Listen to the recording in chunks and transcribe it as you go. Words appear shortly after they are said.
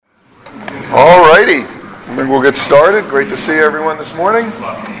think we'll get started. Great to see everyone this morning.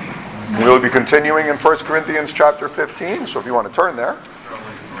 We'll be continuing in 1 Corinthians chapter 15, so if you want to turn there.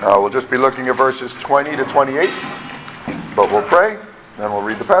 We'll just be looking at verses 20 to 28, but we'll pray, then we'll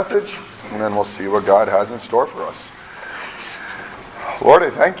read the passage, and then we'll see what God has in store for us. Lord,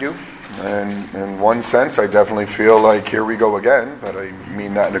 I thank you. And in one sense, I definitely feel like here we go again, but I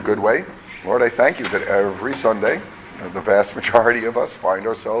mean that in a good way. Lord, I thank you that every Sunday, the vast majority of us find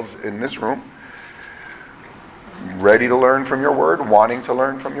ourselves in this room, ready to learn from your word, wanting to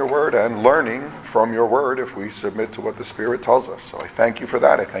learn from your word, and learning from your word if we submit to what the Spirit tells us. So I thank you for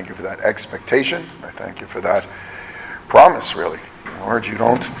that. I thank you for that expectation. I thank you for that promise, really. Lord, you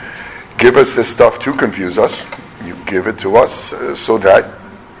don't give us this stuff to confuse us. You give it to us so that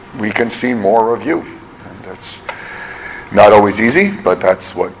we can see more of you. And that's not always easy, but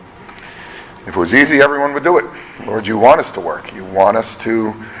that's what, if it was easy, everyone would do it. Lord, you want us to work. You want us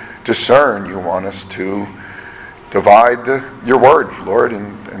to discern. You want us to divide your word, Lord,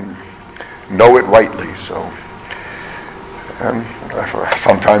 and know it rightly. So, and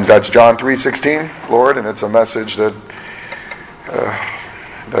sometimes that's John 3:16, Lord, and it's a message that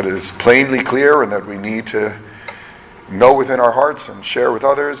that is plainly clear and that we need to know within our hearts and share with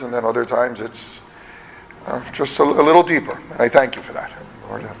others, and then other times it's just a little deeper. And I thank you for that,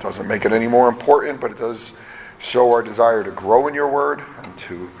 Lord. It doesn't make it any more important, but it does show our desire to grow in your word and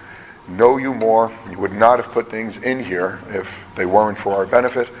to know you more. You would not have put things in here if they weren't for our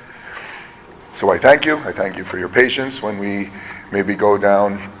benefit. So I thank you. I thank you for your patience when we maybe go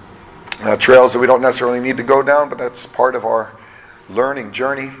down trails that we don't necessarily need to go down, but that's part of our learning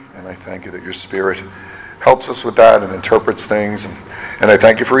journey. And I thank you that your Spirit helps us with that and interprets things. And I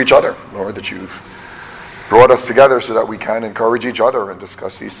thank you for each other, Lord, that you've brought us together so that we can encourage each other and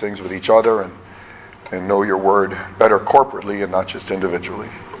discuss these things with each other and know your word better corporately and not just individually.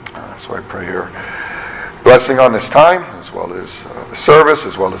 So I pray your blessing on this time, as well as the service,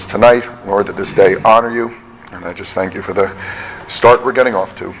 as well as tonight, Lord, that this day honor you. And I just thank you for the start we're getting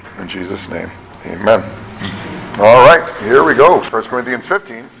off to. In Jesus' name, amen. All right, here we go. 1 Corinthians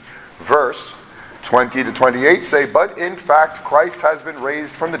 15, verse 20 to 28 say, "But in fact Christ has been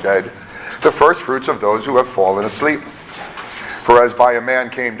raised from the dead, the first fruits of those who have fallen asleep. For as by a man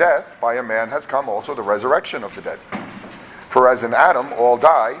came death, by a man has come also the resurrection of the dead. For as in Adam all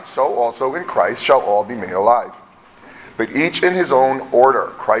die, so also in Christ shall all be made alive. But each in his own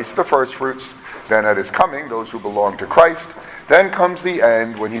order, Christ the firstfruits, then at his coming those who belong to Christ. Then comes the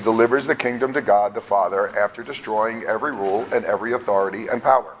end, when he delivers the kingdom to God the Father, after destroying every rule and every authority and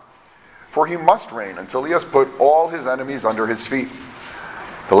power. For he must reign until he has put all his enemies under his feet.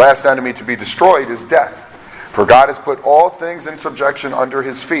 The last enemy to be destroyed is death. For God has put all things in subjection under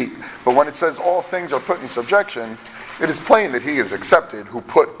his feet. But when it says all things are put in subjection, it is plain that he is accepted who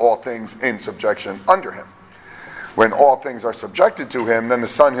put all things in subjection under him. When all things are subjected to him, then the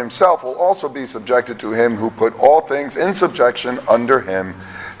Son himself will also be subjected to him who put all things in subjection under him,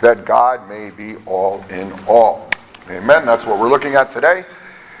 that God may be all in all." Amen. That's what we're looking at today.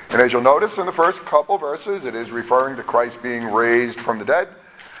 And as you'll notice in the first couple verses, it is referring to Christ being raised from the dead,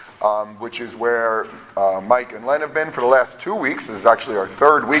 which is where Mike and Len have been for the last 2 weeks. This is actually our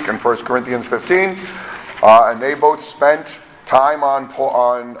third week in 1 Corinthians 15. And they both spent time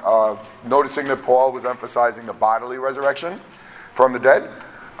on noticing that Paul was emphasizing the bodily resurrection from the dead.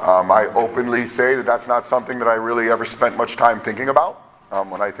 I openly say that that's not something that I really ever spent much time thinking about.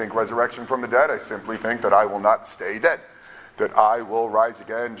 When I think resurrection from the dead, I simply think that I will not stay dead, that I will rise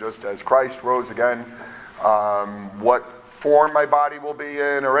again just as Christ rose again. What form my body will be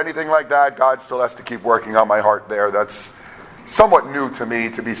in or anything like that, God still has to keep working on my heart there. That's somewhat new to me,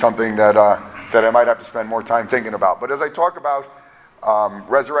 to be something that I might have to spend more time thinking about. But as I talk about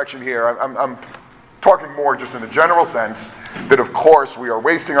resurrection here, I'm talking more just in a general sense that, of course, we are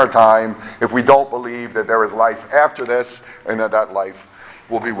wasting our time if we don't believe that there is life after this and that life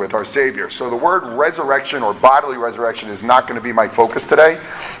will be with our Savior. So the word resurrection or bodily resurrection is not going to be my focus today,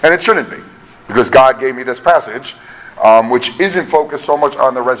 and it shouldn't be, because God gave me this passage, which isn't focused so much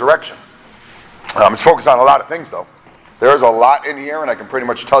on the resurrection. It's focused on a lot of things, though. There's a lot in here, and I can pretty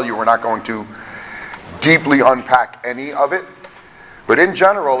much tell you we're not going to deeply unpack any of it. But in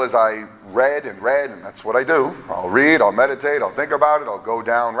general, as I read, and that's what I do, I'll read, I'll meditate, I'll think about it, I'll go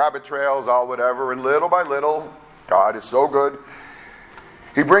down rabbit trails, I'll whatever, and little by little, God is so good,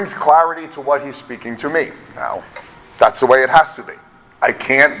 he brings clarity to what he's speaking to me. Now, that's the way it has to be. I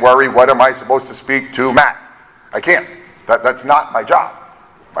can't worry, what am I supposed to speak to Matt? I can't. That's not my job.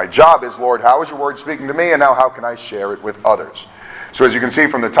 My job is, Lord, how is your word speaking to me, and now how can I share it with others? So as you can see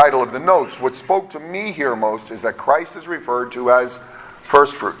from the title of the notes, what spoke to me here most is that Christ is referred to as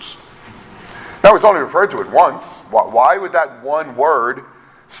first fruits. Now, it's only referred to it once. Why would that one word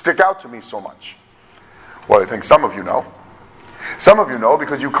stick out to me so much? Well, I think some of you know. Some of you know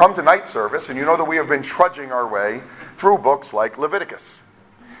because you come to night service and you know that we have been trudging our way through books like Leviticus.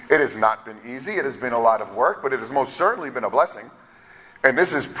 It has not been easy. It has been a lot of work, but it has most certainly been a blessing. And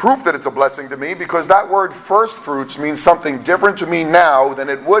this is proof that it's a blessing to me because that word first fruits means something different to me now than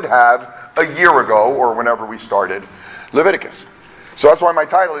it would have a year ago or whenever we started Leviticus. So that's why my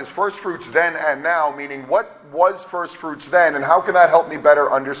title is First Fruits Then and Now, meaning what was first fruits then and how can that help me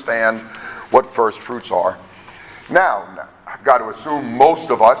better understand what first fruits are now. I've got to assume most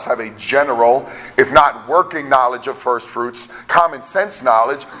of us have a general, if not working knowledge of first fruits, common sense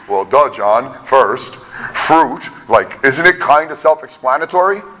knowledge. Well, duh, John, first fruit, isn't it kind of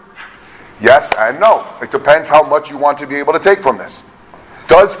self-explanatory? Yes and no. It depends how much you want to be able to take from this.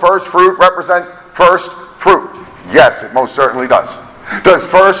 Does first fruit represent first fruit? Yes, it most certainly does. Does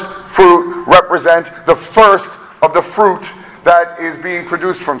first fruit represent the first of the fruit that is being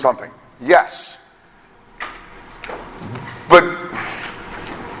produced from something? Yes. But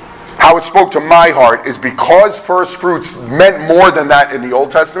how it spoke to my heart is because first fruits meant more than that in the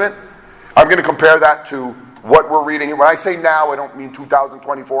Old Testament. I'm going to compare that to what we're reading. When I say now, I don't mean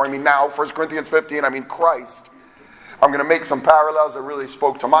 2024. I mean now, 1 Corinthians 15. I mean Christ. I'm going to make some parallels that really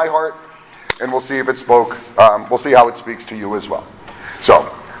spoke to my heart, and we'll see if it spoke. We'll see how it speaks to you as well. So,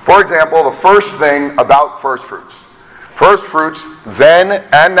 for example, the first thing about first fruits. First fruits then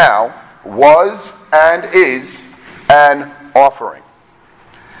and now was and is an offering.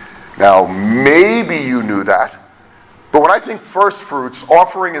 Now, maybe you knew that, but when I think first fruits,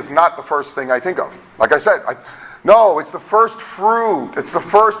 offering is not the first thing I think of. Like I said, no, it's the first fruit. It's the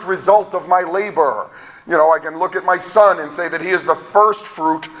first result of my labor. I can look at my son and say that he is the first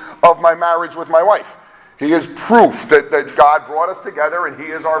fruit of my marriage with my wife. He is proof that God brought us together and he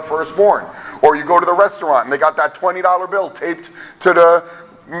is our firstborn. Or you go to the restaurant and they got that $20 bill taped to the...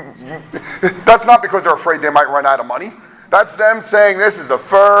 That's not because they're afraid they might run out of money. That's them saying this is the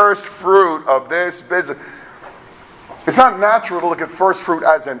first fruit of this business. It's not natural to look at first fruit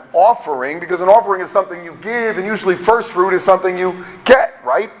as an offering because an offering is something you give and usually first fruit is something you get,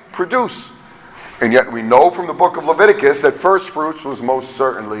 right? Produce. And yet we know from the book of Leviticus that first fruits was most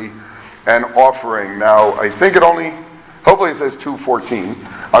certainly an offering. Now, I think hopefully it says 2:14.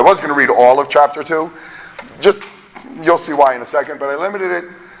 I was going to read all of chapter 2. You'll see why in a second, but I limited it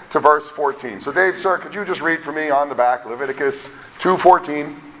to verse 14. So Dave, sir, could you just read for me on the back, Leviticus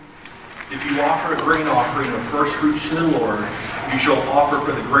 2:14. If you offer a grain offering of first fruits to the Lord, you shall offer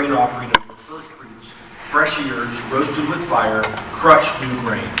for the grain offering of your first fruits, fresh ears, roasted with fire, crushed new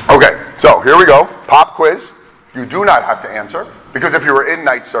grain. Okay, so here we go. Pop quiz. You do not have to answer, because if you were in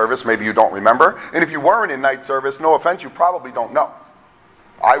night service, maybe you don't remember. And if you weren't in night service, no offense, you probably don't know.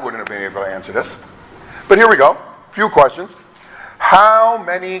 I wouldn't have been able to answer this. But here we go. Few questions. How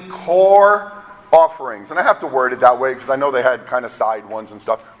many core offerings, and I have to word it that way because I know they had kind of side ones and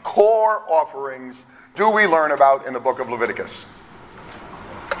stuff, core offerings do we learn about in the book of Leviticus?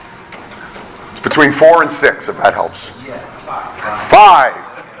 It's between 4 and 6, if that helps. Yeah,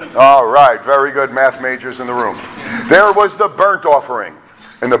 5. All right, very good math majors in the room. There was the burnt offering,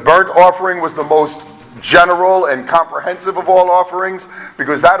 and the burnt offering was the most general and comprehensive of all offerings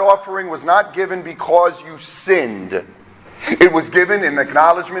because that offering was not given because you sinned. It was given in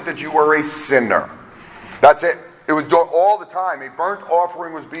acknowledgement that you were a sinner. That's it. It was done all the time. A burnt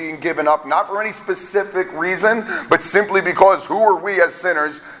offering was being given up not for any specific reason, but simply because who are we as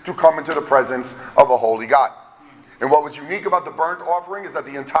sinners to come into the presence of a holy God? And what was unique about the burnt offering is that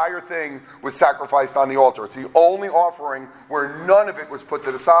the entire thing was sacrificed on the altar. It's the only offering where none of it was put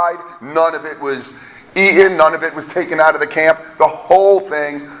to the side, none of it was eaten, none of it was taken out of the camp. The whole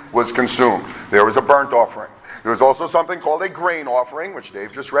thing was consumed. There was a burnt offering. There was also something called a grain offering, which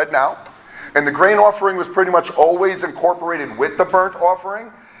Dave just read now. And the grain offering was pretty much always incorporated with the burnt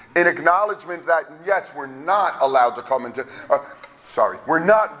offering in acknowledgement that, yes, we're not allowed to come into... we're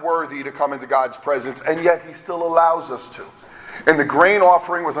not worthy to come into God's presence, and yet He still allows us to. And the grain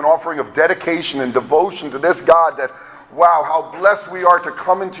offering was an offering of dedication and devotion to this God that, wow, how blessed we are to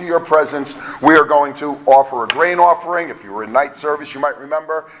come into your presence. We are going to offer a grain offering. If you were in night service, you might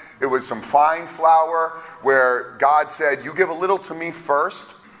remember it was some fine flour where God said, you give a little to me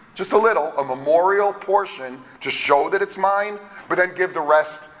first, just a little, a memorial portion to show that it's mine, but then give the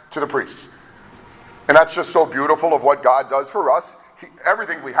rest to the priests. And that's just so beautiful of what God does for us.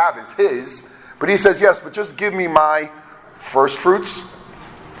 Everything we have is His, but He says, yes, but just give me my first fruits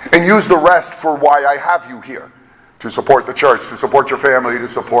and use the rest for why I have you here. To support the church, to support your family, to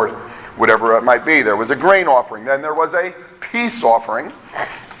support whatever it might be. There was a grain offering. Then there was a peace offering.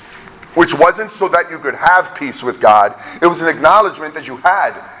 which wasn't so that you could have peace with God. It was an acknowledgement that you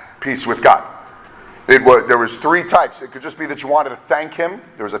had peace with God. There was three types. It could just be that you wanted to thank him.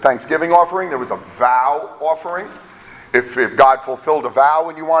 There was a thanksgiving offering. There was a vow offering, if God fulfilled a vow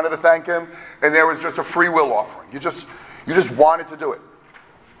and you wanted to thank him. And there was just a free will offering. You just wanted to do it.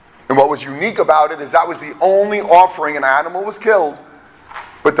 And what was unique about it is that was the only offering. An animal was killed,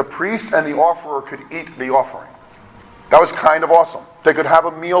 but the priest and the offerer could eat the offering. That was kind of awesome. They could have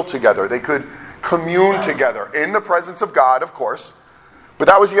a meal together. They could commune together in the presence of God, of course. But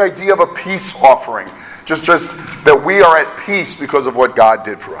that was the idea of a peace offering. Just that we are at peace because of what God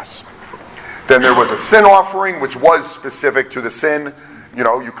did for us. Then there was a sin offering, which was specific to the sin.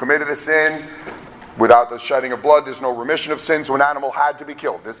 You committed a sin. Without the shedding of blood, there's no remission of sin, so an animal had to be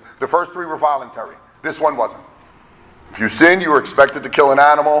killed. The first three were voluntary. This one wasn't. If you sinned, you were expected to kill an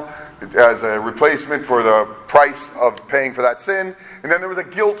animal as a replacement for the price of paying for that sin. And then there was a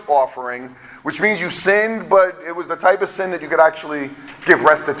guilt offering, which means you sinned, but it was the type of sin that you could actually give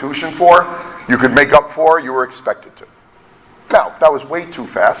restitution for, you could make up for, you were expected to. Now, that was way too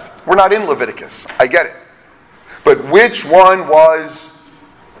fast. We're not in Leviticus. I get it. But which one was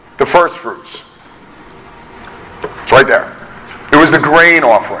the first fruits? It's right there. It was the grain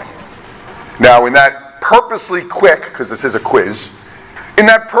offering. Now, in that purposely quick, because this is a quiz, in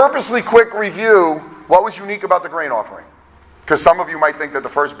that purposely quick review, what was unique about the grain offering? Because some of you might think that the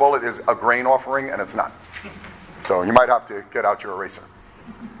first bullet is a grain offering, and it's not. So you might have to get out your eraser.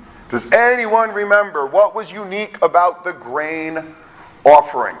 Does anyone remember what was unique about the grain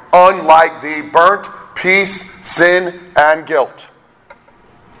offering, unlike the burnt, peace, sin, and guilt?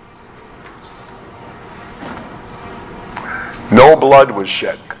 No blood was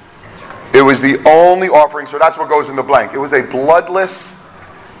shed. It was the only offering, so that's what goes in the blank. It was a bloodless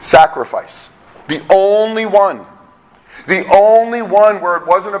sacrifice. The only one. The only one where it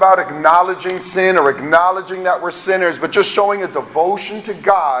wasn't about acknowledging sin or acknowledging that we're sinners, but just showing a devotion to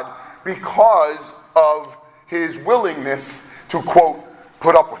God because of his willingness to, quote,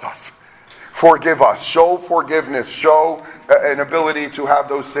 put up with us. Forgive us. Show forgiveness. Show an ability to have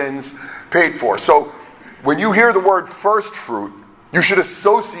those sins paid for. So when you hear the word first fruit, you should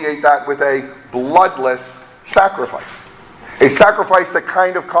associate that with a bloodless sacrifice. A sacrifice that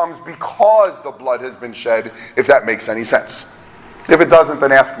kind of comes because the blood has been shed, if that makes any sense. If it doesn't,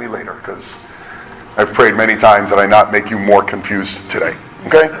 then ask me later, because I've prayed many times that I not make you more confused today.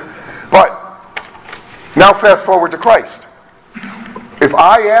 Okay? But now fast forward to Christ. If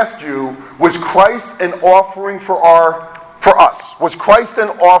I asked you, was Christ an offering for us? Was Christ an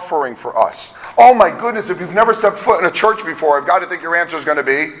offering for us? Oh my goodness, if you've never stepped foot in a church before, I've got to think your answer is going to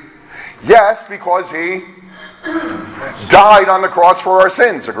be yes, because he died on the cross for our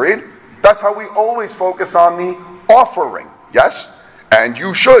sins. Agreed? That's how we always focus on the offering. Yes? And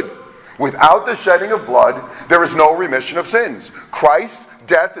you should. Without the shedding of blood, there is no remission of sins. Christ's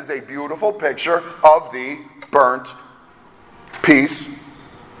death is a beautiful picture of the burnt, peace,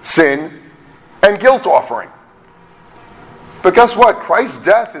 sin, and guilt offering. But guess what? Christ's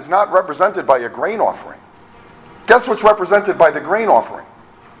death is not represented by a grain offering. Guess what's represented by the grain offering?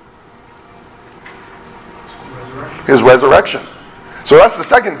 His resurrection. So that's the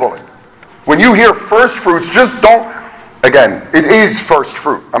second bullet. When you hear first fruits, just don't, again, it is first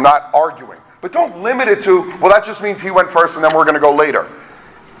fruit. I'm not arguing. But don't limit it to, well, that just means he went first and then we're going to go later.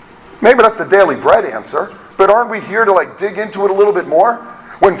 Maybe that's the daily bread answer, but aren't we here to dig into it a little bit more?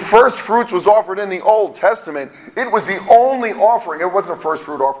 When first fruits was offered in the Old Testament, it was the only offering. It wasn't a first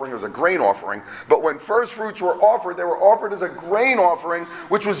fruit offering, it was a grain offering. But when first fruits were offered, they were offered as a grain offering,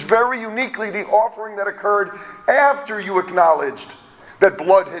 which was very uniquely the offering that occurred after you acknowledged that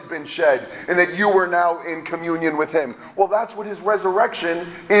blood had been shed and that you were now in communion with him. Well, that's what his resurrection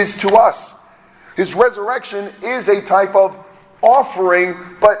is to us. His resurrection is a type of offering,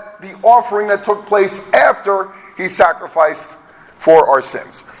 but the offering that took place after he sacrificed for our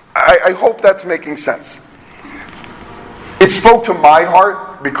sins. I hope that's making sense. It spoke to my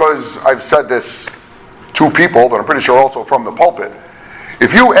heart because I've said this to people, but I'm pretty sure also from the pulpit.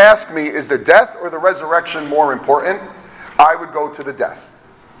 If you ask me, is the death or the resurrection more important? I would go to the death.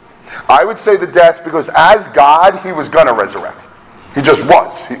 I would say the death because as God, he was going to resurrect. He just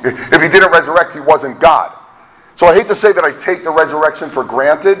was. If he didn't resurrect, he wasn't God. So I hate to say that I take the resurrection for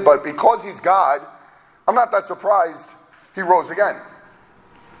granted, but because he's God, I'm not that surprised he rose again.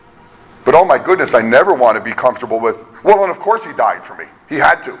 But oh my goodness, I never want to be comfortable with, well, and of course he died for me. He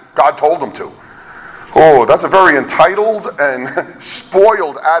had to. God told him to. Oh, that's a very entitled and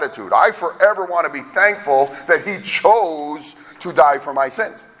spoiled attitude. I forever want to be thankful that he chose to die for my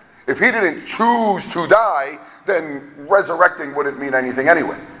sins. If he didn't choose to die, then resurrecting wouldn't mean anything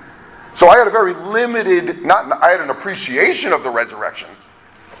anyway. So I had a very limited, I had an appreciation of the resurrection.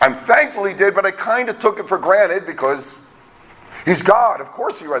 I'm thankful he did, but I kind of took it for granted because he's God. Of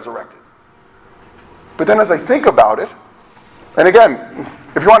course he resurrected. But then as I think about it, and again,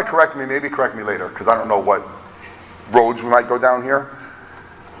 if you want to correct me, maybe correct me later, because I don't know what roads we might go down here.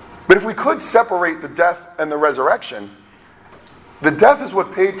 But if we could separate the death and the resurrection, the death is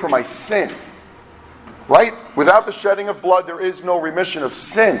what paid for my sin. Right? Without the shedding of blood, there is no remission of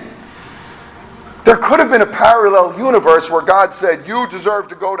sin. There could have been a parallel universe where God said, you deserve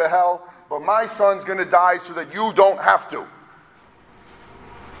to go to hell, but my son's going to die so that you don't have to. ...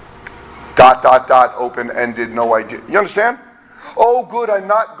 open-ended, no idea. You understand? Oh, good, I'm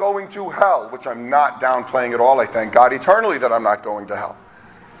not going to hell, which I'm not downplaying at all. I thank God eternally that I'm not going to hell.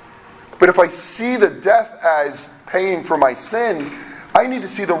 But if I see the death as paying for my sin, I need to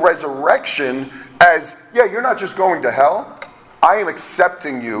see the resurrection as, yeah, you're not just going to hell. I am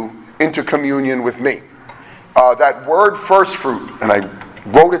accepting you into communion with me. That word first fruit, and I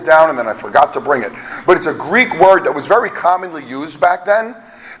wrote it down and then I forgot to bring it. But it's a Greek word that was very commonly used back then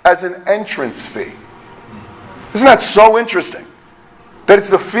as an entrance fee. Isn't that so interesting? That it's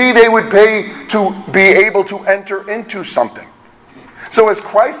the fee they would pay to be able to enter into something. So as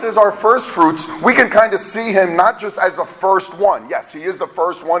Christ is our first fruits, we can kind of see him not just as the first one. Yes, he is the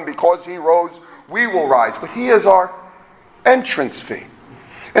first one because he rose, we will rise. But he is our entrance fee.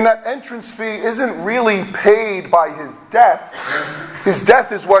 And that entrance fee isn't really paid by his death. His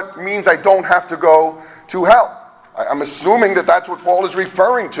death is what means I don't have to go to hell. I'm assuming that that's what Paul is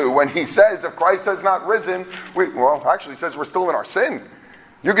referring to when he says if Christ has not risen, actually he says we're still in our sin.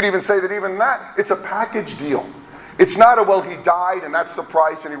 You could even say that even that, it's a package deal. It's not he died and that's the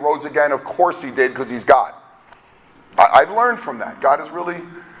price and he rose again. Of course he did because he's God. I've learned from that. God has really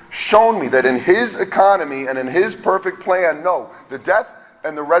shown me that in his economy and in his perfect plan, no, the death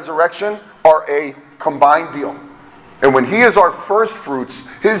and the resurrection are a combined deal. And when he is our first fruits,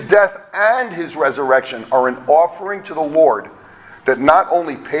 his death and his resurrection are an offering to the Lord that not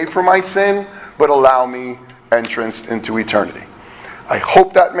only pay for my sin, but allow me entrance into eternity. I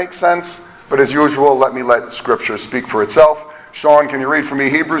hope that makes sense, but as usual, let Scripture speak for itself. Sean, can you read for me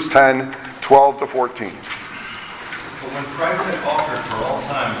Hebrews 10, 12 to 14? But when Christ had offered for all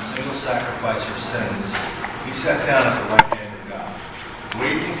time a single sacrifice for sins, he sat down at the right hand of God,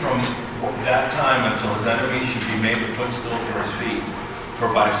 waiting from that time until his enemies should be made a footstool for his feet.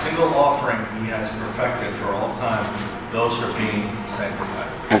 For by a single offering he has perfected for all time those who are being sanctified.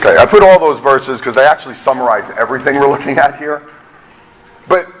 Okay, I put all those verses because they actually summarize everything we're looking at here.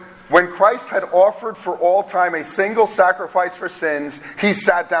 But when Christ had offered for all time a single sacrifice for sins, he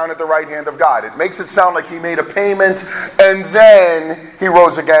sat down at the right hand of God. It makes it sound like he made a payment and then he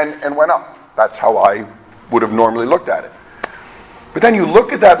rose again and went up. That's how I would have normally looked at it. But then you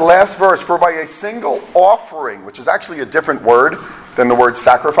look at that last verse, for by a single offering, which is actually a different word than the word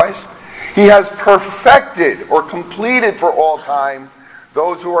sacrifice, he has perfected or completed for all time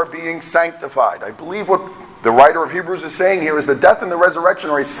those who are being sanctified. I believe what the writer of Hebrews is saying here is the death and the resurrection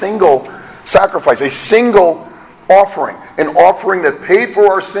are a single sacrifice, a single offering. An offering that paid for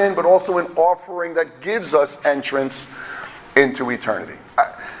our sin, but also an offering that gives us entrance into eternity.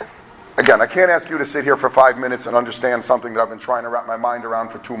 Again, I can't ask you to sit here for 5 minutes and understand something that I've been trying to wrap my mind around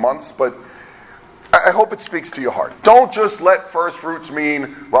for 2 months, but I hope it speaks to your heart. Don't just let first fruits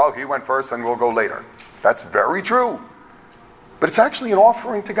mean, well, he went first and we'll go later. That's very true. But it's actually an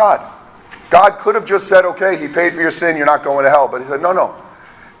offering to God. God could have just said, okay, he paid for your sin, you're not going to hell. But he said, no.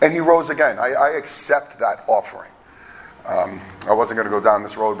 And he rose again. I accept that offering. I wasn't going to go down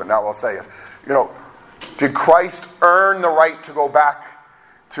this road, but now I'll say it. Did Christ earn the right to go back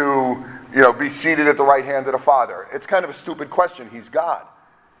to, be seated at the right hand of the Father? It's kind of a stupid question. He's God.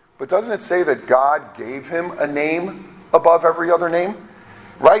 But doesn't it say that God gave him a name above every other name?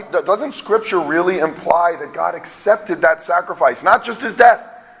 Right? Doesn't Scripture really imply that God accepted that sacrifice, not just his death?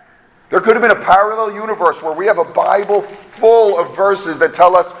 There could have been a parallel universe where we have a Bible full of verses that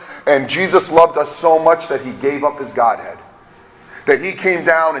tell us, and Jesus loved us so much that he gave up his Godhead. That he came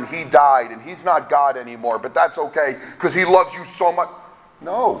down and he died, and he's not God anymore, but that's okay because he loves you so much.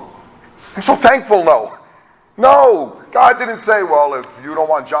 No. I'm so thankful, no. No. God didn't say, well, if you don't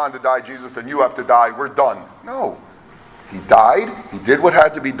want John to die, Jesus, then you have to die. We're done. No. He died. He did what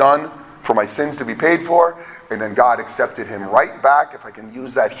had to be done for my sins to be paid for. And then God accepted him right back, if I can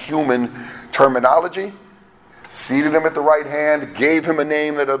use that human terminology, seated him at the right hand, gave him a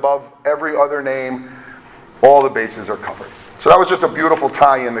name that above every other name, all the bases are covered. So that was just a beautiful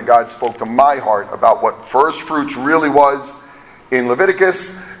tie-in that God spoke to my heart about what first fruits really was in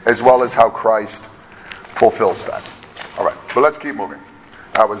Leviticus, as well as how Christ fulfills that. All right, but let's keep moving.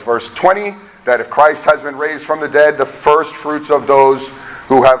 That was verse 20, that if Christ has been raised from the dead, the first fruits of those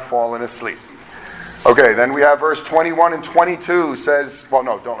who have fallen asleep. Okay, then we have verse 21 and 22 says, well,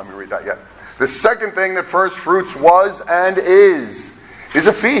 no, don't let me read that yet. The second thing that first fruits was and is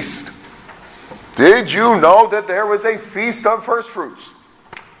a feast. Did you know that there was a feast of first fruits?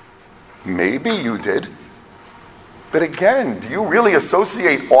 Maybe you did. But again, do you really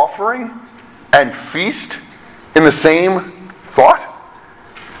associate offering and feast in the same thought?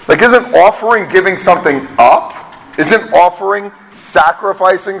 Like, isn't offering giving something up? Isn't offering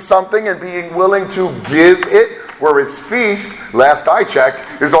sacrificing something and being willing to give it? Whereas feast, last I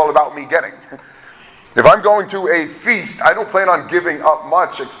checked, is all about me getting. If I'm going to a feast, I don't plan on giving up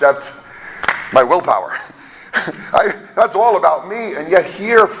much except my willpower. That's all about me. And yet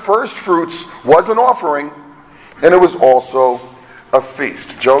here, first fruits was an offering, and it was also a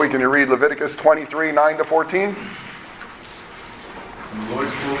feast. Joey, can you read Leviticus 23, 9 to 14? And the Lord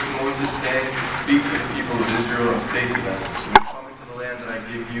spoke to Moses, saying, "Speak to the people of Israel and say to them, when you come into the land that I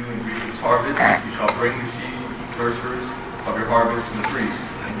give you and reap its harvest, you shall bring the sheaf with the first fruits of your harvest to the priest,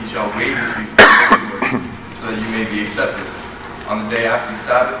 and he shall wave the sheaf before the Lord, so that you may be accepted. On the day after the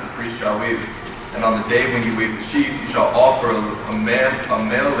Sabbath, the priest shall wave it. And on the day when you wave the sheaf, you shall offer a male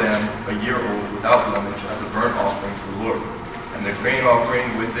lamb a year old without blemish as a burnt offering to the Lord. And the grain offering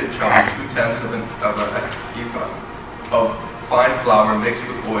with it shall be 2/10 of an ephah of fine flour mixed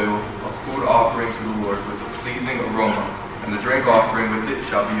with oil, a food offering to the Lord with a pleasing aroma. And the drink offering with it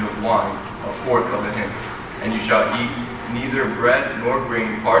shall be of wine, a fourth of a hin. And you shall eat neither bread nor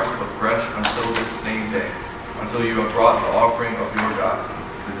grain parched but fresh until this same day, until you have brought the offering of your God.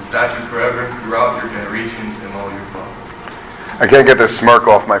 It is a statute forever throughout your generations and all your flocks." I can't get this smirk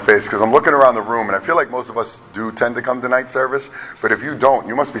off my face because I'm looking around the room, and I feel like most of us do tend to come to night service, but if you don't,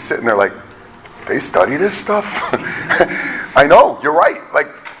 you must be sitting there like, they study this stuff? I know, you're right. Like,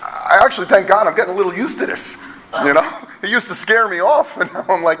 I actually thank God I'm getting a little used to this. You know? It used to scare me off, and now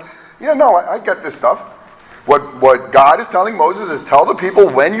I'm like, yeah, no, I get this stuff. What God is telling Moses is, tell the people,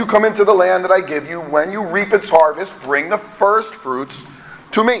 when you come into the land that I give you, when you reap its harvest, bring the first fruits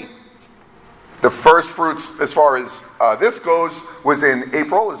to me. The first fruits, as far as this goes, was in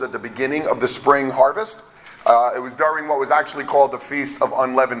April. It was at the beginning of the spring harvest. It was during what was actually called the Feast of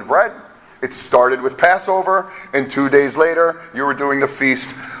Unleavened Bread. It started with Passover, and 2 days later, you were doing the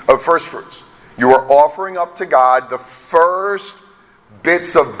Feast of First Fruits. You were offering up to God the first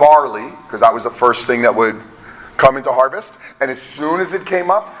bits of barley, because that was the first thing that would come into harvest. And as soon as it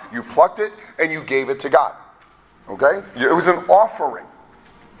came up, you plucked it and you gave it to God. Okay? It was an offering.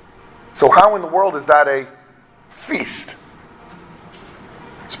 So how in the world is that a feast?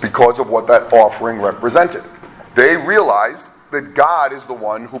 It's because of what that offering represented. They realized that God is the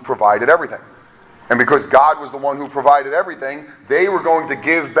one who provided everything. And because God was the one who provided everything, they were going to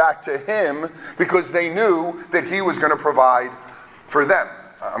give back to Him because they knew that He was going to provide for them.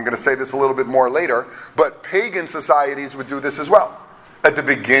 I'm going to say this a little bit more later, but pagan societies would do this as well. At the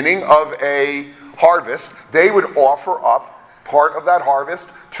beginning of a harvest, they would offer up part of that harvest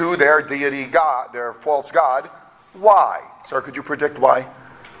to their deity god, their false god. Why? Sir, could you predict why?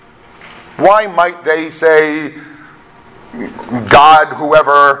 Why might they say, God,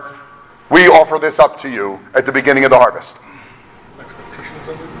 whoever, we offer this up to you at the beginning of the harvest?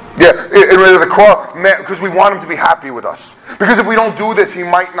 Yeah, because we want him to be happy with us. Because if we don't do this, he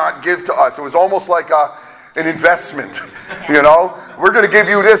might not give to us. It was almost like an investment, you know? We're going to give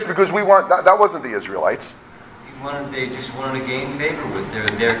you this because we want... That wasn't the Israelites. They just wanted to gain favor with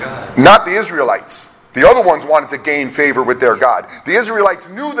their God. Not the Israelites. The other ones wanted to gain favor with their God. The Israelites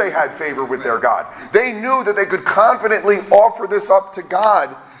knew they had favor with their God. They knew that they could confidently offer this up to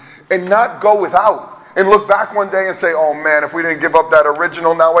God and not go without. And look back one day and say, oh man, if we didn't give up that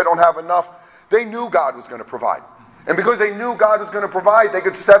original, now I don't have enough. They knew God was going to provide. And because they knew God was going to provide, they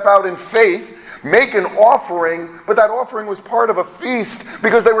could step out in faith, make an offering, but that offering was part of a feast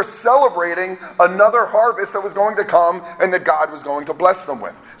because they were celebrating another harvest that was going to come and that God was going to bless them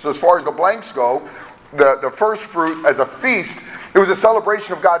with. So as far as the blanks go, the first fruit as a feast, it was a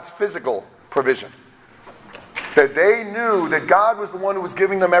celebration of God's physical provision. That they knew that God was the one who was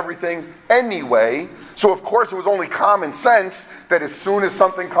giving them everything anyway. So of course it was only common sense that as soon as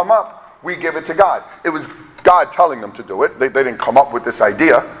something come up, we give it to God. It was God telling them to do it. They didn't come up with this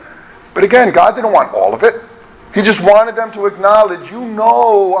idea. But again, God didn't want all of it. He just wanted them to acknowledge, you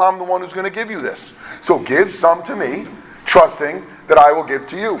know I'm the one who's going to give you this. So give some to me, trusting that I will give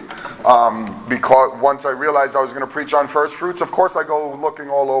to you. Because once I realized I was going to preach on first fruits, of course I go looking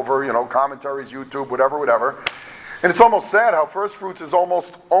all over, commentaries, YouTube, whatever. And it's almost sad how first fruits is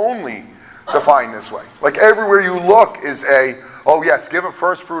almost only defined this way. Like everywhere you look is a oh yes, give a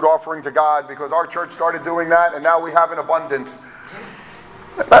first fruit offering to God because our church started doing that and now we have an abundance.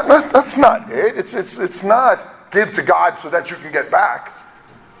 That's not it. It's not give to God so that you can get back.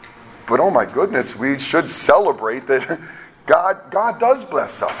 But oh my goodness, we should celebrate that God does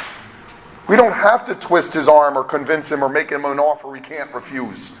bless us. We don't have to twist his arm or convince him or make him an offer he can't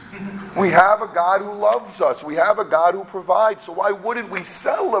refuse. We have a God who loves us. We have a God who provides. So why wouldn't we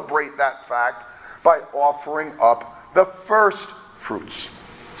celebrate that fact by offering up the first fruits?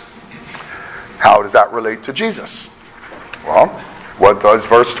 How does that relate to Jesus? Well, what does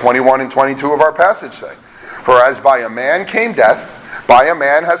verse 21 and 22 of our passage say? For as by a man came death, by a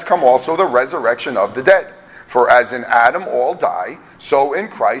man has come also the resurrection of the dead. For as in Adam all die, so in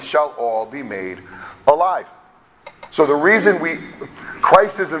Christ shall all be made alive. So the reason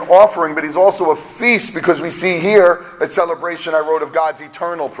Christ is an offering, but he's also a feast, because we see here a celebration I wrote of God's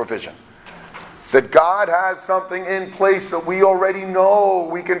eternal provision. That God has something in place that we already know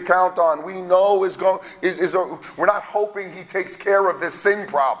we can count on. We know we're not hoping he takes care of this sin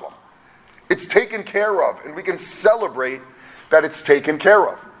problem. It's taken care of, and we can celebrate that it's taken care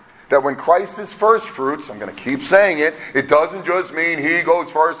of. That when Christ is first fruits, I'm going to keep saying it, it doesn't just mean he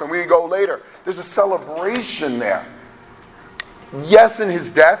goes first and we go later. There's a celebration there. Yes, in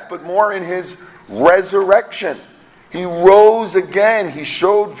his death, but more in his resurrection. He rose again. He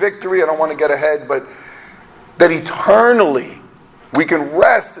showed victory. I don't want to get ahead, but that eternally we can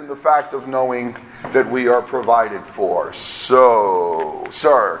rest in the fact of knowing that we are provided for. So,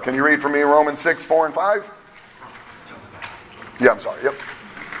 sir, can you read for me Romans 6, 4 and 5? Yeah, I'm sorry. Yep.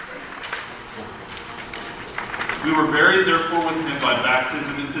 We were buried therefore with him by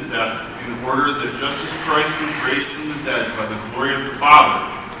baptism into death, in order that just as Christ was raised from the dead by the glory of the Father,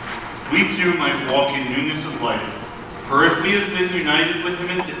 we too might walk in newness of life. For if we have been united with him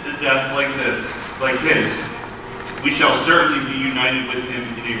in death like his, we shall certainly be united with him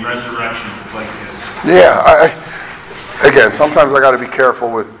in a resurrection like his. Yeah, again, sometimes I got to be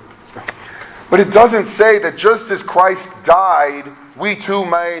careful with... But it doesn't say that just as Christ died, we too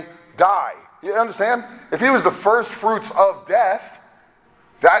may die. You understand? If he was the first fruits of death,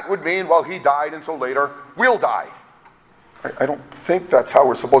 that would mean, well, he died and so later we'll die. I don't think that's how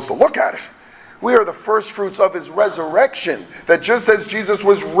we're supposed to look at it. We are the first fruits of his resurrection. That just as Jesus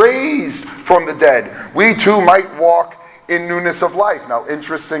was raised from the dead, we too might walk in newness of life. Now,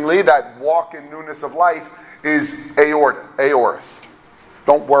 interestingly, that walk in newness of life is aorist.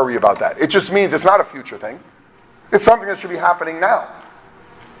 Don't worry about that. It just means it's not a future thing. It's something that should be happening now.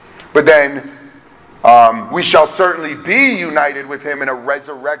 But then, we shall certainly be united with him in a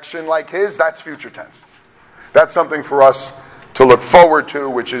resurrection like his. That's future tense. That's something for us to look forward to,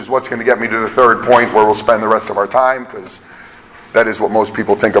 which is what's going to get me to the third point where we'll spend the rest of our time, because that is what most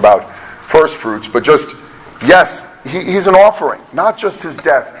people think about first fruits. But just, yes, he's an offering. Not just his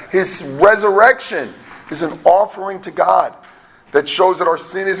death. His resurrection is an offering to God that shows that our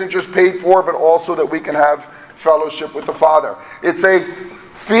sin isn't just paid for, but also that we can have fellowship with the Father. It's a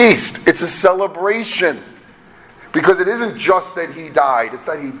feast. It's a celebration. Because it isn't just that he died. It's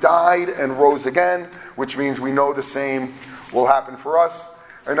that he died and rose again, which means we know the same will happen for us.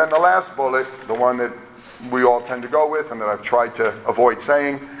 And then the last bullet, the one that we all tend to go with and that I've tried to avoid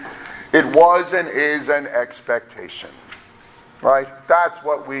saying, it was and is an expectation. Right? That's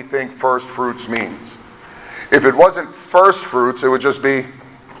what we think first fruits means. If it wasn't first fruits, it would just be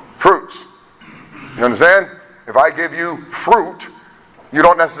fruits. You understand? If I give you fruit, you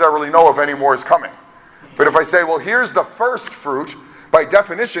don't necessarily know if any more is coming. But if I say, well, here's the first fruit, by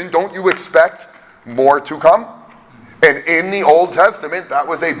definition, don't you expect more to come? And in the Old Testament, that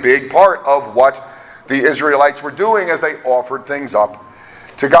was a big part of what the Israelites were doing as they offered things up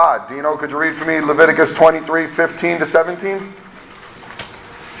to God. Dino, could you read for me Leviticus 23, 15 to 17?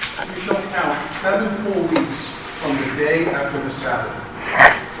 You shall count 7 full weeks from the day after the Sabbath,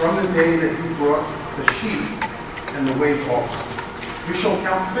 from the day that you brought the sheep and the wave oxen. You shall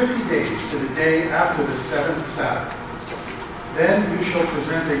count 50 days to the day after the 7th Sabbath. Then you shall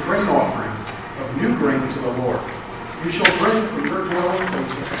present a grain offering of new grain to the Lord. You shall bring from your dwelling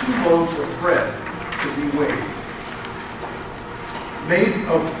places 2 loaves of bread to be weighed, made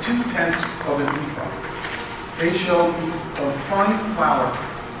of 2/10 of an ephah. They shall be of fine flour,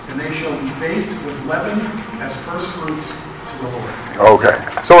 and they shall be baked with leaven as first fruits to the Lord.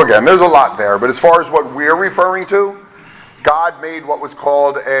 Okay. So again, there's a lot there, but as far as what we're referring to, God made what was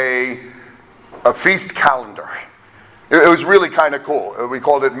called a feast calendar. It was really kind of cool. We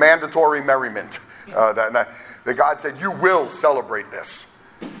called it mandatory merriment. That God said, you will celebrate this.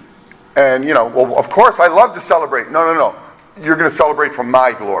 And, well, of course, I love to celebrate. No. You're going to celebrate for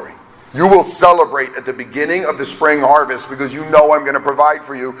my glory. You will celebrate at the beginning of the spring harvest because you know I'm going to provide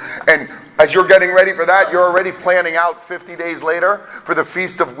for you. And as you're getting ready for that, you're already planning out 50 days later for the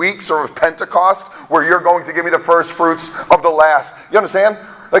Feast of Weeks or of Pentecost, where you're going to give me the first fruits of the last. You understand?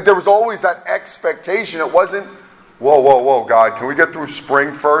 Like, there was always that expectation. It wasn't, whoa, God, can we get through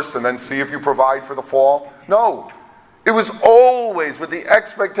spring first and then see if you provide for the fall? No. It was always with the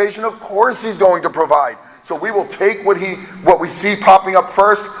expectation, of course he's going to provide. So we will take what we see popping up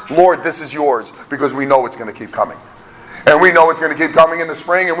first. Lord, this is yours, because we know it's going to keep coming. And we know it's going to keep coming in the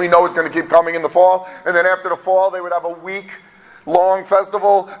spring, and we know it's going to keep coming in the fall. And then after the fall, they would have a week-long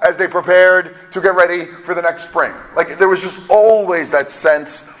festival as they prepared to get ready for the next spring. Like, there was just always that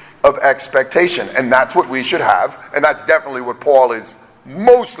sense of expectation. And that's what we should have. And that's definitely what Paul is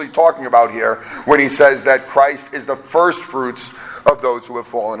mostly talking about here when he says that Christ is the first fruits of those who have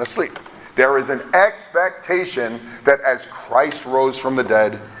fallen asleep. There is an expectation that as Christ rose from the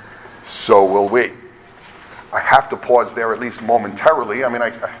dead, so will we. I have to pause there at least momentarily. I mean,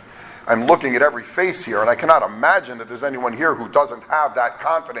 I'm looking at every face here, and I cannot imagine that there's anyone here who doesn't have that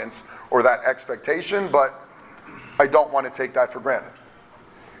confidence or that expectation, but I don't want to take that for granted.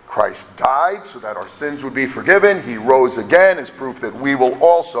 Christ died so that our sins would be forgiven. He rose again as proof that we will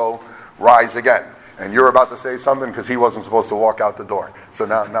also rise again. And you're about to say something because he wasn't supposed to walk out the door. So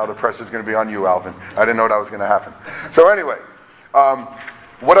now the pressure's going to be on you, Alvin. I didn't know that was going to happen. So anyway,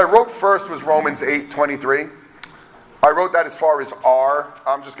 what I wrote first was Romans 8:23. I wrote that as far as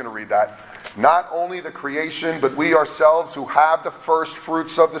I'm just going to read that. Not only the creation, but we ourselves who have the first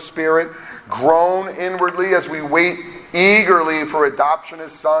fruits of the Spirit, groan inwardly as we wait eagerly for adoption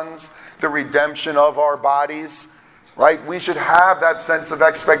as sons, the redemption of our bodies. Right? We should have that sense of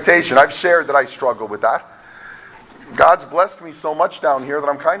expectation. I've shared that I struggle with that. God's blessed me so much down here that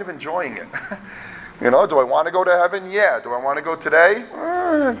I'm kind of enjoying it. Do I want to go to heaven? Yeah. Do I want to go today?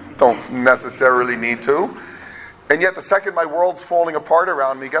 Don't necessarily need to. And yet the second my world's falling apart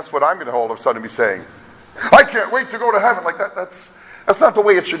around me, guess what I'm going to all of a sudden be saying? I can't wait to go to heaven. Like that's not the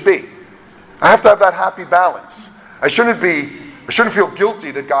way it should be. I have to have that happy balance. I shouldn't feel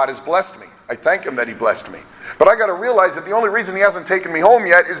guilty that God has blessed me. I thank him that he blessed me. But I got to realize that the only reason he hasn't taken me home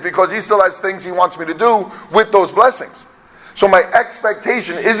yet is because he still has things he wants me to do with those blessings. So my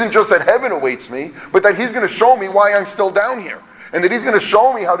expectation isn't just that heaven awaits me, but that he's going to show me why I'm still down here. And that he's going to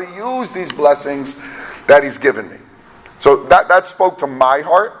show me how to use these blessings that he's given me. So that spoke to my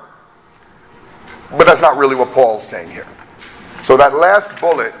heart, but that's not really what Paul's saying here. So that last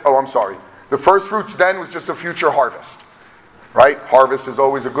bullet, the first fruits then was just a future harvest. Right? Harvest is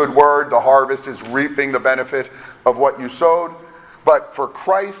always a good word. The harvest is reaping the benefit of what you sowed. But for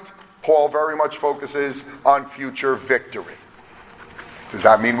Christ, Paul very much focuses on future victory. Does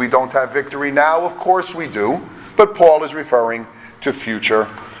that mean we don't have victory now? Of course we do. But Paul is referring to future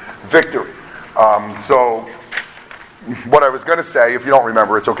victory. So what I was going to say, if you don't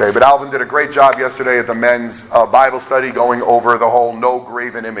remember, it's okay. But Alvin did a great job yesterday at the men's Bible study going over the whole no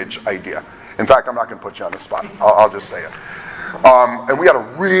graven image idea. In fact, I'm not going to put you on the spot. I'll just say it. And we had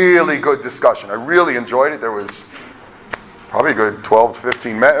a really good discussion. I really enjoyed it. There was probably a good 12 to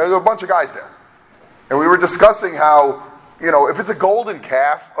 15 men. There was a bunch of guys there. And we were discussing how, if it's a golden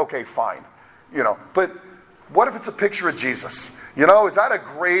calf, okay, fine. But what if it's a picture of Jesus? Is that a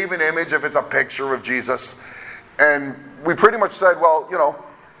graven image if it's a picture of Jesus? And we pretty much said, well,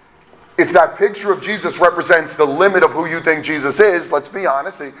 if that picture of Jesus represents the limit of who you think Jesus is, let's be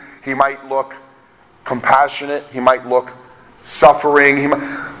honest, he might look compassionate, he might look suffering,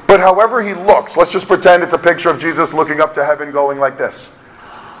 but however he looks, let's just pretend it's a picture of Jesus looking up to heaven going like this.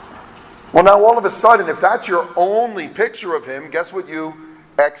 Well, now all of a sudden, if that's your only picture of him, guess what you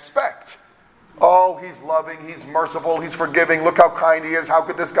expect? Oh, he's loving, he's merciful, he's forgiving, look how kind he is, how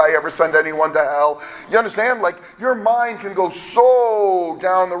could this guy ever send anyone to hell? You understand? Like, your mind can go so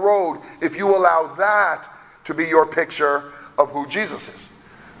down the road if you allow that to be your picture of who Jesus is.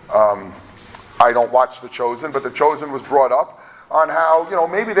 I don't watch The Chosen, but The Chosen was brought up on how,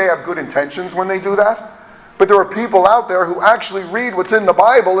 maybe they have good intentions when they do that. But there are people out there who actually read what's in the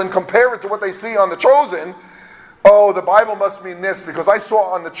Bible and compare it to what they see on The Chosen. Oh, the Bible must mean this because I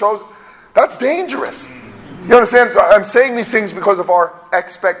saw on The Chosen. That's dangerous. You understand? I'm saying these things because of our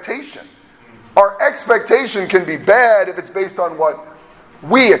expectation. Our expectation can be bad if it's based on what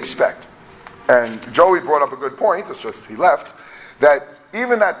we expect. And Joey brought up a good point, it's just he left, that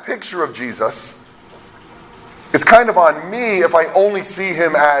even that picture of Jesus, it's kind of on me if I only see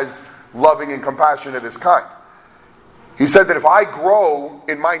him as loving and compassionate as kind. He said that if I grow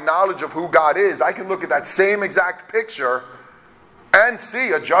in my knowledge of who God is, I can look at that same exact picture and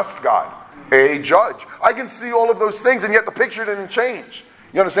see a just God, a judge. I can see all of those things, and yet the picture didn't change.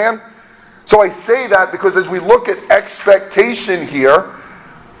 You understand? So I say that because as we look at expectation here,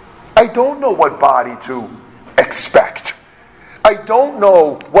 I don't know what body to expect. I don't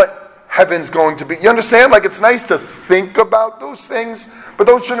know what heaven's going to be. You understand? Like, it's nice to think about those things, but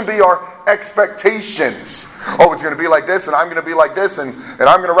those shouldn't be our expectations. Oh, it's going to be like this, and I'm going to be like this, and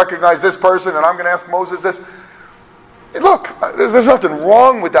I'm going to recognize this person, and I'm going to ask Moses this. Look, there's nothing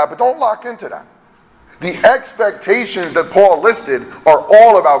wrong with that, but don't lock into that. The expectations that Paul listed are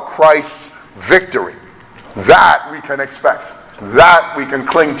all about Christ's victory. That we can expect. That we can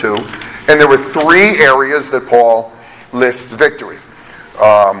cling to. And there were three areas that Paul lists victory.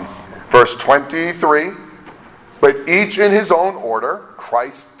 Verse 23, but each in his own order,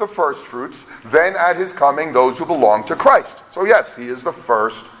 Christ the firstfruits, then at his coming those who belong to Christ. So yes, he is the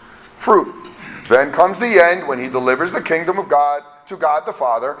first fruit. Then comes the end when he delivers the kingdom of God to God the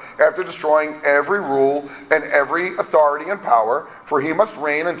Father after destroying every rule and every authority and power, for he must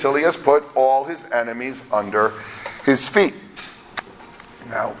reign until he has put all his enemies under his feet.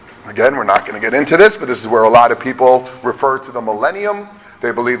 Now, again, we're not going to get into this, but this is where a lot of people refer to the millennium.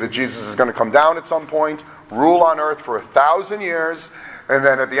 They believe that Jesus is going to come down at some point, rule on earth for 1,000 years, and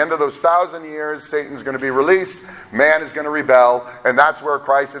then at the end of those 1,000 years, Satan's going to be released, man is going to rebel, and that's where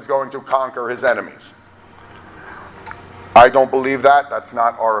Christ is going to conquer his enemies. I don't believe that. That's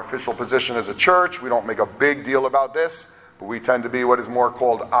not our official position as a church. We don't make a big deal about this, but we tend to be what is more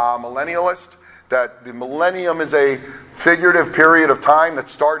called amillennialist, that the millennium is a figurative period of time that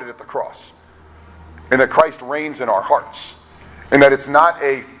started at the cross, and that Christ reigns in our hearts, and that it's not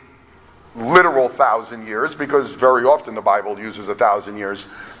a literal 1,000 years, because very often the Bible uses 1,000 years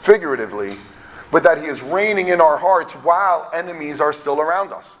figuratively, but that he is reigning in our hearts while enemies are still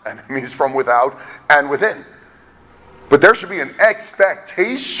around us, enemies from without and within. But there should be an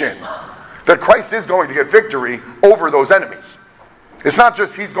expectation that Christ is going to get victory over those enemies. It's not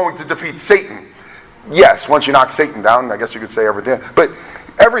just he's going to defeat Satan. Yes, once you knock Satan down, I guess you could say everything. But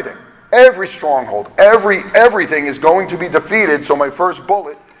everything, every stronghold, everything is going to be defeated. So my first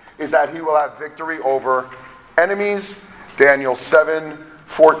bullet is that he will have victory over enemies. Daniel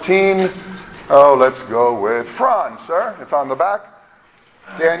 7:14. Oh, let's go with Franz, sir. It's on the back.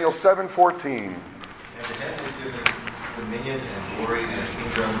 Daniel 7:14. And to him is given dominion and glory and a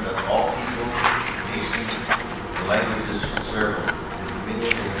kingdom that all people, nations, and languages shall serve him. His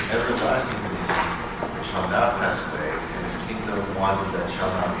dominion is an everlasting dominion, which shall not pass away, and his kingdom one that shall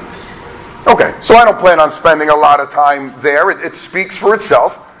not be destroyed. Okay, so I don't plan on spending a lot of time there. It speaks for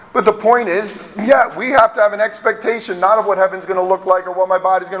itself. But the point is, yeah, we have to have an expectation, not of what heaven's going to look like or what my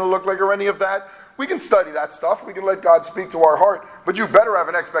body's going to look like or any of that. We can study that stuff. We can let God speak to our heart. But you better have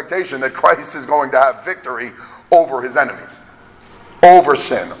an expectation that Christ is going to have victory over his enemies. Over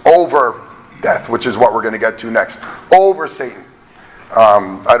sin. Over death, which is what we're going to get to next. Over Satan.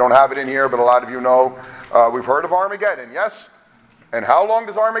 I don't have it in here, but a lot of you know we've heard of Armageddon, yes? And how long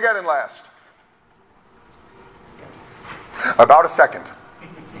does Armageddon last? About a second.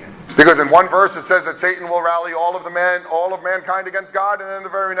 Because in one verse it says that Satan will rally all of mankind against God, and then in the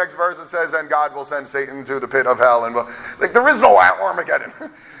very next verse it says, and God will send Satan to the pit of hell. And there is no Armageddon.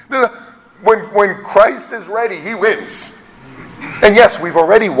 When Christ is ready, he wins. And yes, we've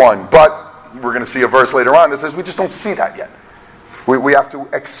already won, but we're going to see a verse later on that says we just don't see that yet. We have to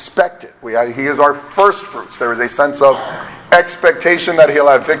expect it. He is our first fruits. There is a sense of expectation that he'll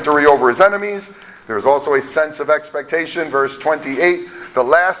have victory over his enemies. There is also a sense of expectation. Verse 28, the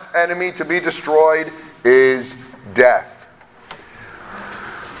last enemy to be destroyed is death.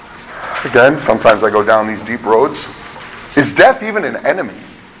 Again, sometimes I go down these deep roads. Is death even an enemy?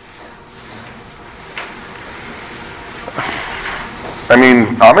 I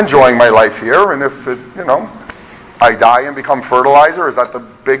mean, I'm enjoying my life here, and if I die and become fertilizer, is that the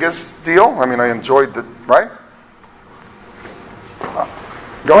biggest deal? I mean, I enjoyed it, right?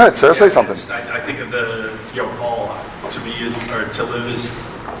 Go ahead, sir. Say something. I think of the Paul to live is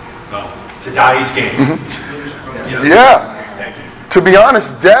to die is gain. Mm-hmm. Yeah. Thank you. To be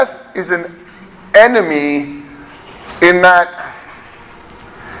honest, death is an enemy in that,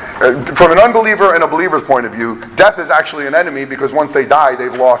 from an unbeliever and a believer's point of view, death is actually an enemy because once they die,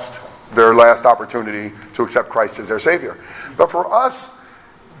 they've lost their last opportunity to accept Christ as their Savior. But for us,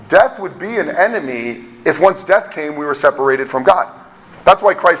 death would be an enemy if once death came, we were separated from God. That's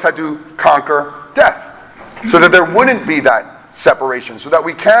why Christ had to conquer death, so that there wouldn't be that separation, so that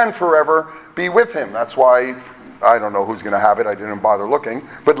we can forever be with him. That's why I don't know who's going to have it. I didn't bother looking.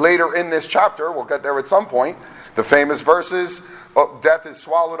 But later in this chapter, we'll get there at some point, the famous verses, "Oh, death is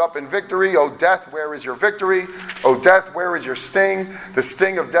swallowed up in victory. O death, where is your victory? O death, where is your sting? The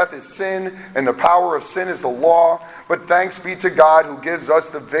sting of death is sin, and the power of sin is the law. But thanks be to God who gives us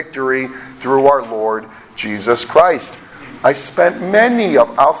the victory through our Lord Jesus Christ." I spent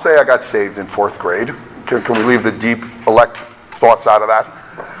I'll say I got saved in 4th grade. Can we leave the deep elect thoughts out of that?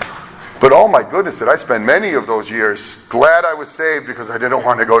 But oh my goodness, did I spend many of those years glad I was saved because I didn't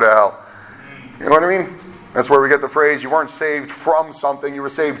want to go to hell. You know what I mean? That's where we get the phrase, you weren't saved from something, you were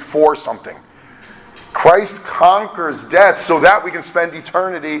saved for something. Christ conquers death so that we can spend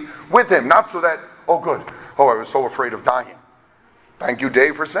eternity with him. Not so that, I was so afraid of dying. Thank you,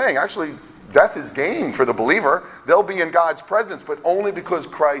 Dave, for saying, actually, death is gain for the believer. They'll be in God's presence, but only because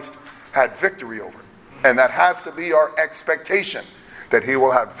Christ had victory over it. And that has to be our expectation, that he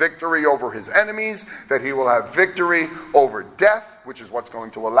will have victory over his enemies, that he will have victory over death, which is what's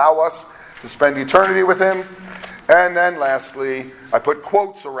going to allow us to spend eternity with him. And then lastly, I put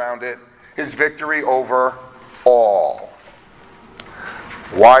quotes around it, his victory over all.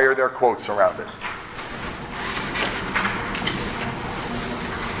 Why are there quotes around it?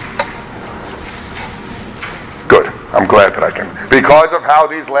 Good. I'm glad that I can. Because of how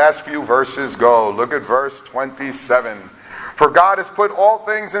these last few verses go. Look at verse 27. "For God has put all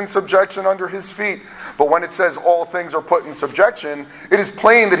things in subjection under his feet." But when it says all things are put in subjection, it is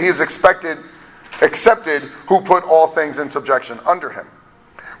plain that he is accepted who put all things in subjection under him.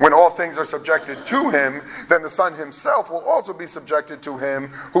 When all things are subjected to him, then the Son himself will also be subjected to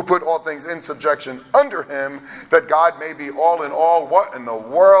him who put all things in subjection under him, that God may be all in all. What in the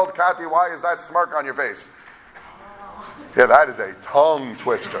world, Kathy? Why is that smirk on your face? Yeah, that is a tongue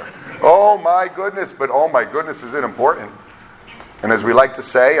twister. Oh my goodness, but oh my goodness, is it important? And as we like to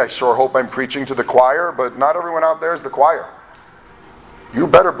say, I sure hope I'm preaching to the choir, but not everyone out there is the choir. You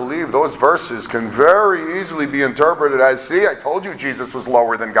better believe those verses can very easily be interpreted as, see, I told you Jesus was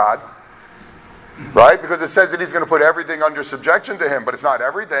lower than God. Right? Because it says that he's going to put everything under subjection to him, but it's not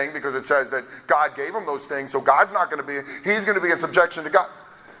everything, because it says that God gave him those things, so God's not going to be, he's going to be in subjection to God.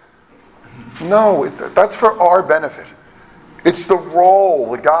 No, that's for our benefit. It's the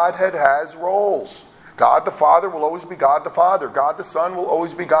role. The Godhead has roles. God the Father will always be God the Father. God the Son will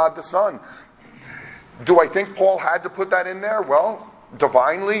always be God the Son. Do I think Paul had to put that in there? Well,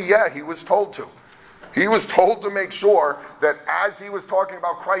 divinely, yeah, he was told to. He was told to make sure that as he was talking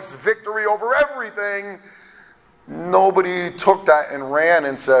about Christ's victory over everything, nobody took that and ran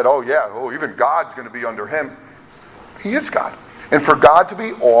and said, even God's going to be under him. He is God. And for God to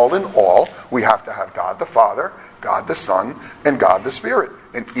be all in all, we have to have God the Father, God the Son, and God the Spirit.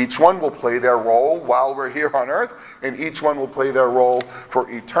 And each one will play their role while we're here on earth, and each one will play their role for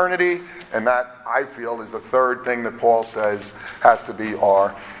eternity. And that, I feel, is the third thing that Paul says has to be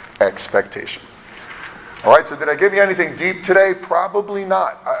our expectation. All right, so did I give you anything deep today? Probably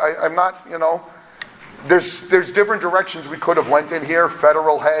not. I'm not, there's different directions we could have went in here,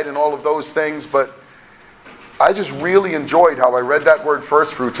 federal head and all of those things, but I just really enjoyed how I read that word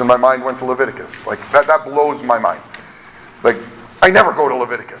first fruits and my mind went to Leviticus. Like, that blows my mind. Like, I never go to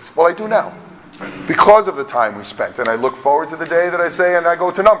Leviticus. Well, I do now. Because of the time we spent. And I look forward to the day that I say, and I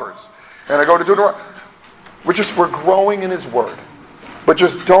go to Numbers. And I go to Deuteronomy. We're growing in his word. But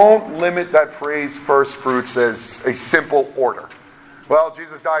just don't limit that phrase, first fruits, as a simple order. Well,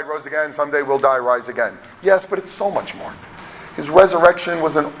 Jesus died, rose again, someday we'll die, rise again. Yes, but it's so much more. His resurrection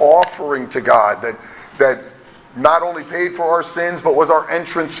was an offering to God that not only paid for our sins, but was our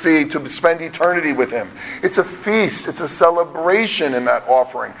entrance fee to spend eternity with him. It's a feast. It's a celebration in that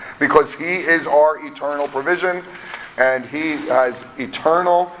offering, because he is our eternal provision, and he has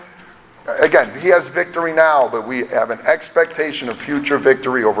eternal, again, he has victory now, but we have an expectation of future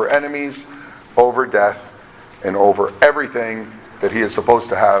victory over enemies, over death, and over everything that he is supposed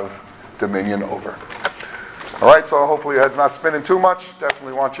to have dominion over. All right, so hopefully your head's not spinning too much.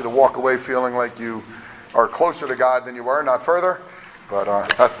 Definitely want you to walk away feeling like you are closer to God than you were, not further. But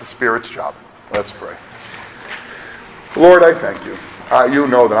that's the Spirit's job. Let's pray. Lord, I thank you. You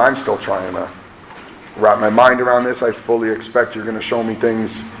know that I'm still trying to wrap my mind around this. I fully expect you're going to show me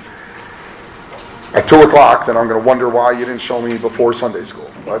things at 2 o'clock that I'm going to wonder why you didn't show me before Sunday school.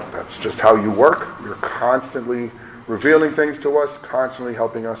 But that's just how you work. You're constantly revealing things to us, constantly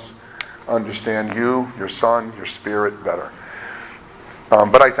helping us understand you, your Son, your Spirit better.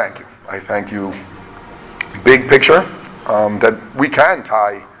 But I thank you. I thank you, big picture, that we can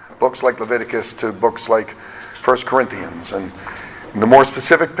tie books like Leviticus to books like 1 Corinthians. And the more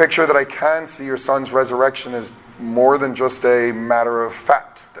specific picture, that I can see your Son's resurrection as more than just a matter of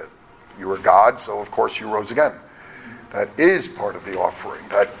fact, that you were God, so of course you rose again. that is part of the offering,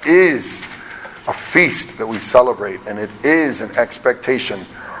 that is a feast that we celebrate, and it is an expectation,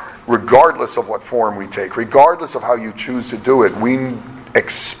 regardless of what form we take, regardless of how you choose to do it. We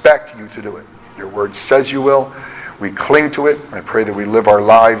expect you to do it. Your word says you will. We cling to it. I pray that we live our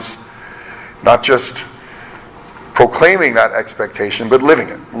lives not just proclaiming that expectation, but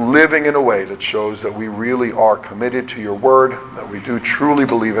living in a way that shows that we really are committed to your word, that we do truly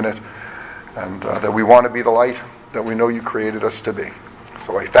believe in it, and that we want to be the light that we know you created us to be.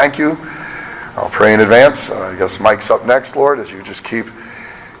 So I thank you. I'll pray in advance. I guess Mike's up next, Lord, as you just keep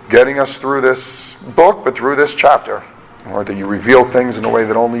getting us through this book, but through this chapter. Lord, that you reveal things in a way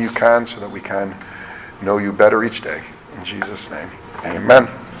that only you can, so that we can know you better each day. In Jesus' name, amen.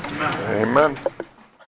 Amen.